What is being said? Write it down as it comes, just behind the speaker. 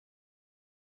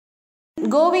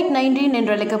COVID-19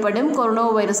 என்றழைக்கப்படும் corona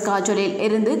virus காய்ச்சலில்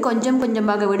இருந்து கொஞ்சம்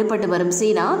கொஞ்சமாக விடுபட்டு வரும்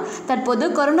சீனா தற்போது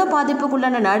கொரோனா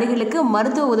பாதிப்புக்குள்ளான நாடுகளுக்கு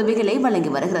மருத்துவ உதவிகளை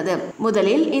வழங்கி வருகிறது.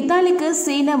 முதலில் இத்தாலிக்கு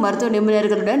சீன மருத்துவ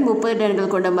நிபுணர்களுடன் 30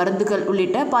 டன்கள் கொண்ட மருந்துகள்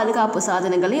உள்ளிட்ட பாதுகாப்பு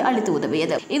சாதனங்களை அளித்து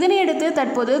உதவியது. இதனையடுத்து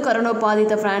தற்போது கொரோனா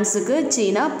பாதித்த பிரான்சுக்கு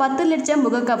சீனா 10 லட்சம்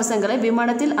முகக்கவசங்களை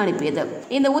விமானத்தில் அனுப்பியது.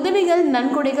 இந்த உதவிகள்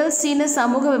நன்கொடைகள் சீன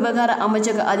சமூக விவகார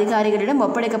அமைச்சக அதிகாரிகளிடம்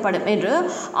ஒப்படைக்கப்படும் என்று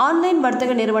ஆன்லைன்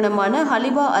வர்த்தக நிறுவனமான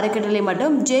ஹலிபா அறக்கட்டளை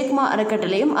மற்றும் ஜேக்மா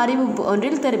அறக்கட்டளையும் அறிவிப்பு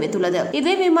ஒன்றில் தெரிவித்துள்ளது.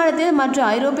 இதே விமானத்தில் மற்ற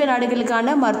ஐரோப்பிய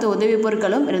நாடுகளுக்கான மருத்துவ உதவி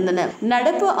பொருட்களும் இருந்தன.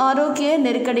 நடப்பு ஆரோக்கிய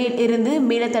நெருக்கடியில் இருந்து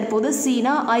மீள தற்போது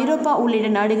சீனா, ஐரோப்பா உள்ளிட்ட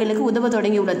நாடுகளுக்கு உதவ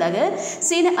தொடங்கியுள்ளதாக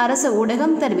சீன அரசு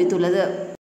ஊடகம் தெரிவித்துள்ளது.